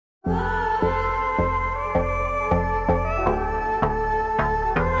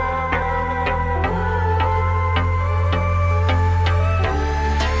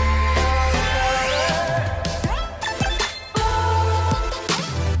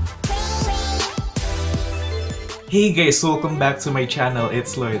Hey guys, welcome back to my channel.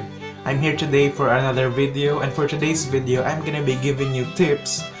 It's Lloyd. I'm here today for another video, and for today's video I'm gonna be giving you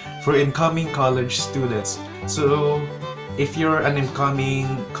tips for incoming college students. So if you're an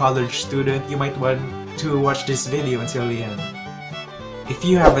incoming college student, you might want to watch this video until the end. If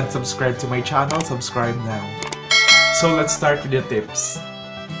you haven't subscribed to my channel, subscribe now. So let's start with the tips.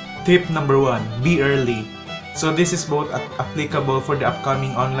 Tip number 1, be early. So this is both applicable for the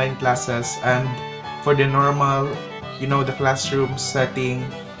upcoming online classes and for the normal, the classroom setting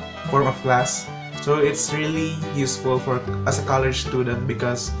form of class. So it's really useful for as a college student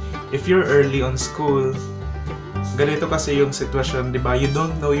because if you're early on school, ganito kasi yung sitwasyon, di ba? You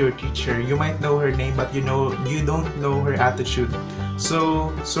don't know your teacher. You might know her name but you don't know her attitude. So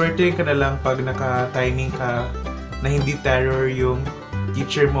swerte ka na lang pag naka-timing ka na hindi terror yung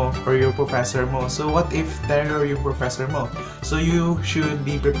teacher mo or your professor mo. So what if terror yung professor mo? So you should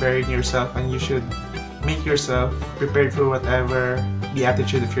be preparing yourself and you should make yourself prepared for whatever the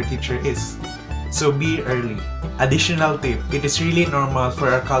attitude of your teacher is. So be early. Additional tip, it is really normal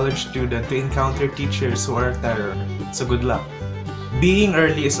for a college student to encounter teachers who are terror. So good luck. Being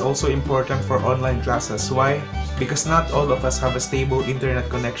early is also important for online classes. Why? Because not all of us have a stable internet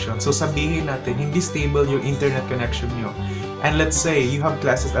connection. So sabihin natin, hindi stable yung internet connection nyo. And let's say, you have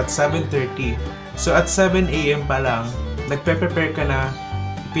classes at 7:30. So at 7 AM pa lang, nagpe-prepare ka na,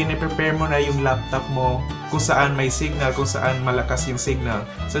 piniprepare mo na yung laptop mo kung saan may signal, kung saan malakas yung signal.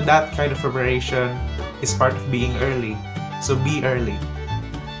 So that kind of preparation is part of being early. So be early.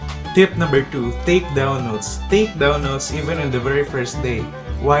 Tip number 2, take down notes. Take down notes even on the very first day.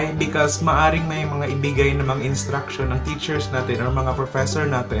 Why? Because maaring may mga ibigay na mga instruction ng teachers natin or mga professor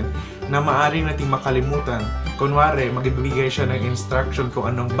natin na maaring nating makalimutan. Kunwari, magbibigay siya ng instruction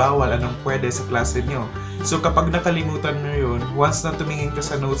kung anong bawal, anong pwede sa klase nyo. So kapag nakalimutan mo yun, once na tumingin ka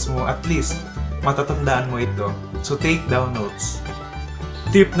sa notes mo, at least matatandaan mo ito. So take down notes.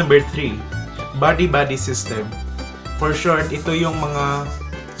 Tip number 3, body-body system. For short, ito yung mga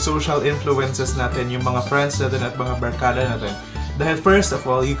social influences natin, yung mga friends natin at mga barkada natin. Dahil first of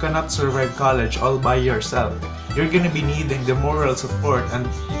all, you cannot survive college all by yourself. You're gonna be needing the moral support and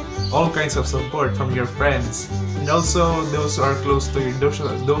all kinds of support from your friends and also those who are close to you,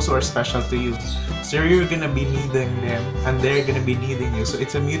 those who are special to you. So you're gonna be needing them and they're gonna be needing you. So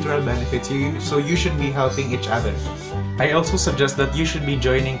it's a mutual benefit to you. So you should be helping each other. I also suggest that you should be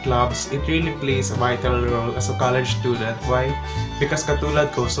joining clubs. It really plays a vital role as a college student. Why? Because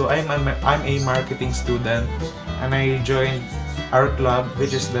katulad ko, so I'm a marketing student and I joined our club,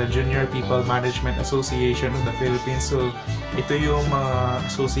 which is the Junior People Management Association of the Philippines. So ito yung mga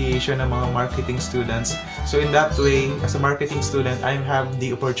association ng mga marketing students. So in that way, as a marketing student, I have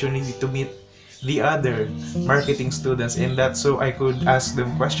the opportunity to meet the other marketing students in that, so I could ask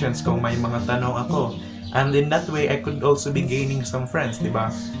them questions kung may mga tanong ako. And in that way, I could also be gaining some friends, di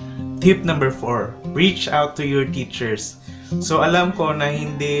ba? Tip number 4, reach out to your teachers. So alam ko na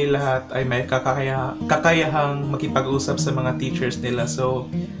hindi lahat ay may kakayahang makipag-usap sa mga teachers nila. So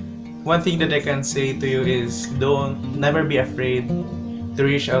one thing that I can say to you is never be afraid to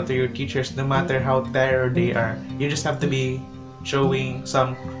reach out to your teachers no matter how terror they are. You just have to be showing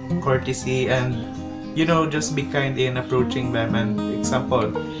some courtesy and just be kind in approaching them. And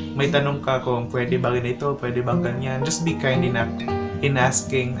example, may tanong ka kung pwede ba ganito, pwede ba ganyan, just be kind in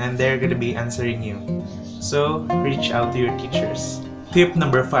asking and they're gonna be answering you. So reach out to your teachers. Tip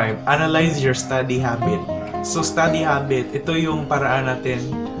number 5, analyze your study habit. So study habit, ito yung paraan natin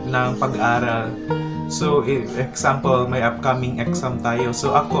ng pag-aral. So example, may upcoming exam tayo.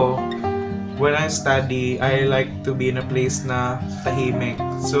 So ako, when I study, I like to be in a place na tahimik.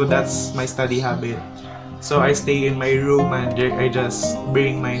 So that's my study habit. So I stay in my room and I just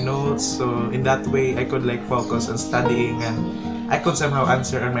bring my notes. So in that way, I could focus on studying and I could somehow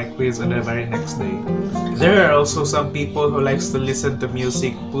answer on my quiz on the very next day. There are also some people who likes to listen to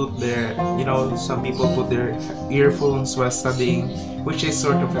music, some people put their earphones while studying, which is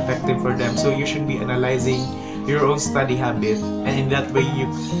sort of effective for them. So you should be analyzing your own study habit, and in that way you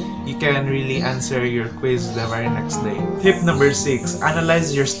can really answer your quiz the very next day. Tip number 6,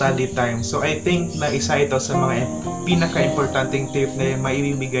 analyze your study time. So I think na isa ito sa mga pinaka-importanting tip na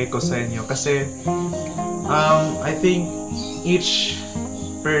maibibigay ko sa inyo kasi I think each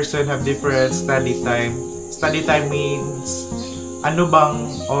person have different study time. Study time means ano bang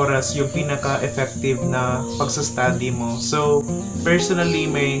oras yung pinaka-effective na pagsa-study mo. So personally,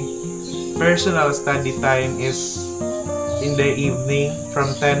 my personal study time is in the evening from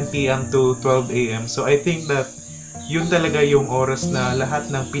 10 PM to 12 AM. So I think that yun talaga yung oras na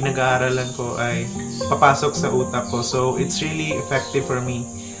lahat ng pinag-aaralan ko ay papasok sa utak ko. So it's really effective for me.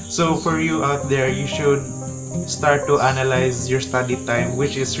 So for you out there, you should start to analyze your study time,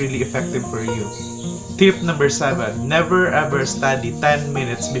 which is really effective for you. Tip number 7, never ever study 10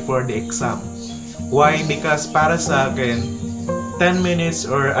 minutes before the exam. Why? Because para sa akin, 10 minutes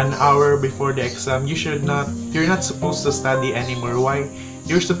or an hour before the exam, you're not supposed to study anymore. Why?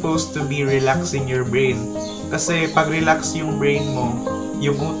 You're supposed to be relaxing your brain. Kasi pag relax yung brain mo,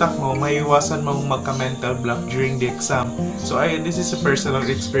 yung utak mo, maiiwasan mong magka-mental block during the exam. So this is a personal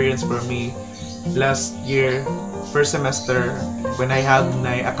experience for me. Last year, first semester, when I had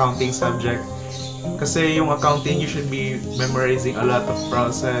my accounting subject, kasi yung accounting, you should be memorizing a lot of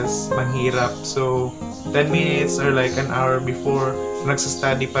process, manghirap. So 10 minutes or like an hour before,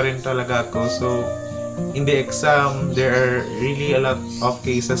 nagsa-study pa rin talaga ako. So in the exam, there are really a lot of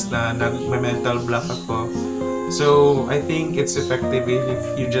cases na nag-mental block ako. So I think it's effective if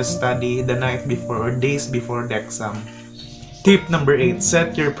you just study the night before or days before the exam. Tip number 8,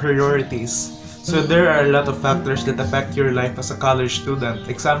 set your priorities. So there are a lot of factors that affect your life as a college student.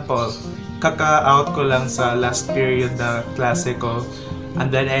 Example, kaka-out ko lang sa last period na klase ko, and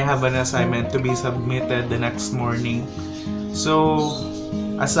then I have an assignment to be submitted the next morning. So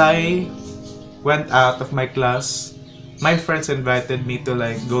as I went out of my class, my friends invited me to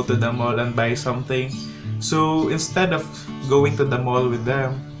like go to the mall and buy something. So instead of going to the mall with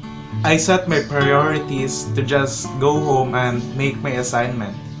them, I set my priorities to just go home and make my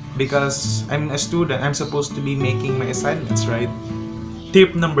assignment. Because I'm a student, I'm supposed to be making my assignments, right?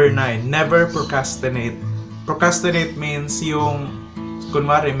 Tip number 9, never procrastinate. Procrastinate means yung,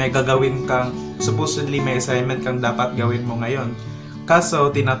 kunwari may gagawin kang, supposedly may assignment kang dapat gawin mo ngayon. Kaso,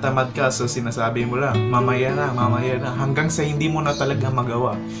 tinatamad ka, so sinasabi mo lang, mamaya na, hanggang sa hindi mo na talaga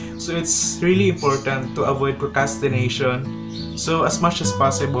magawa. So it's really important to avoid procrastination. So as much as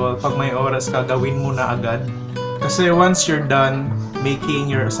possible, pag may oras ka, gawin mo na agad. Kasi once you're done making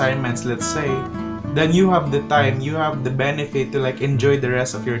your assignments, let's say, then you have the time, you have the benefit to like enjoy the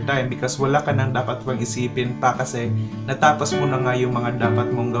rest of your time because wala ka nang dapat pang isipin pa kasi natapos mo na nga yung mga dapat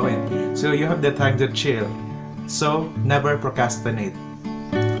mong gawin. So you have the time to chill. So never procrastinate.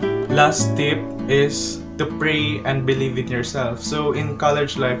 Last tip is to pray and believe in yourself. So in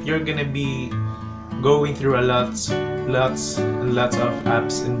college life, you're gonna be going through lots of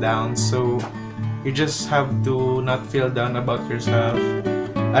ups and downs. So you just have to not feel down about yourself.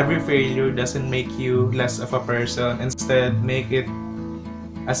 Every failure doesn't make you less of a person. Instead, make it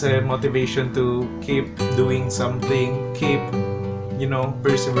as a motivation to keep doing something, keep,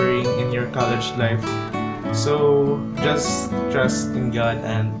 persevering in your college life. So just trust in God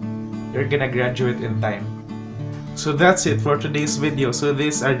and you're gonna graduate in time. So that's it for today's video. So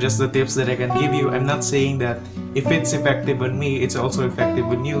these are just the tips that I can give you. I'm not saying that if it's effective on me, it's also effective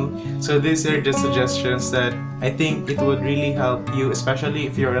on you. So these are just suggestions that I think it would really help you, especially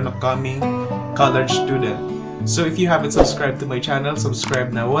if you're an upcoming college student. So if you haven't subscribed to my channel,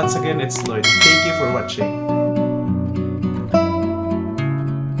 subscribe now. Once again, it's Lloyd. Thank you for watching.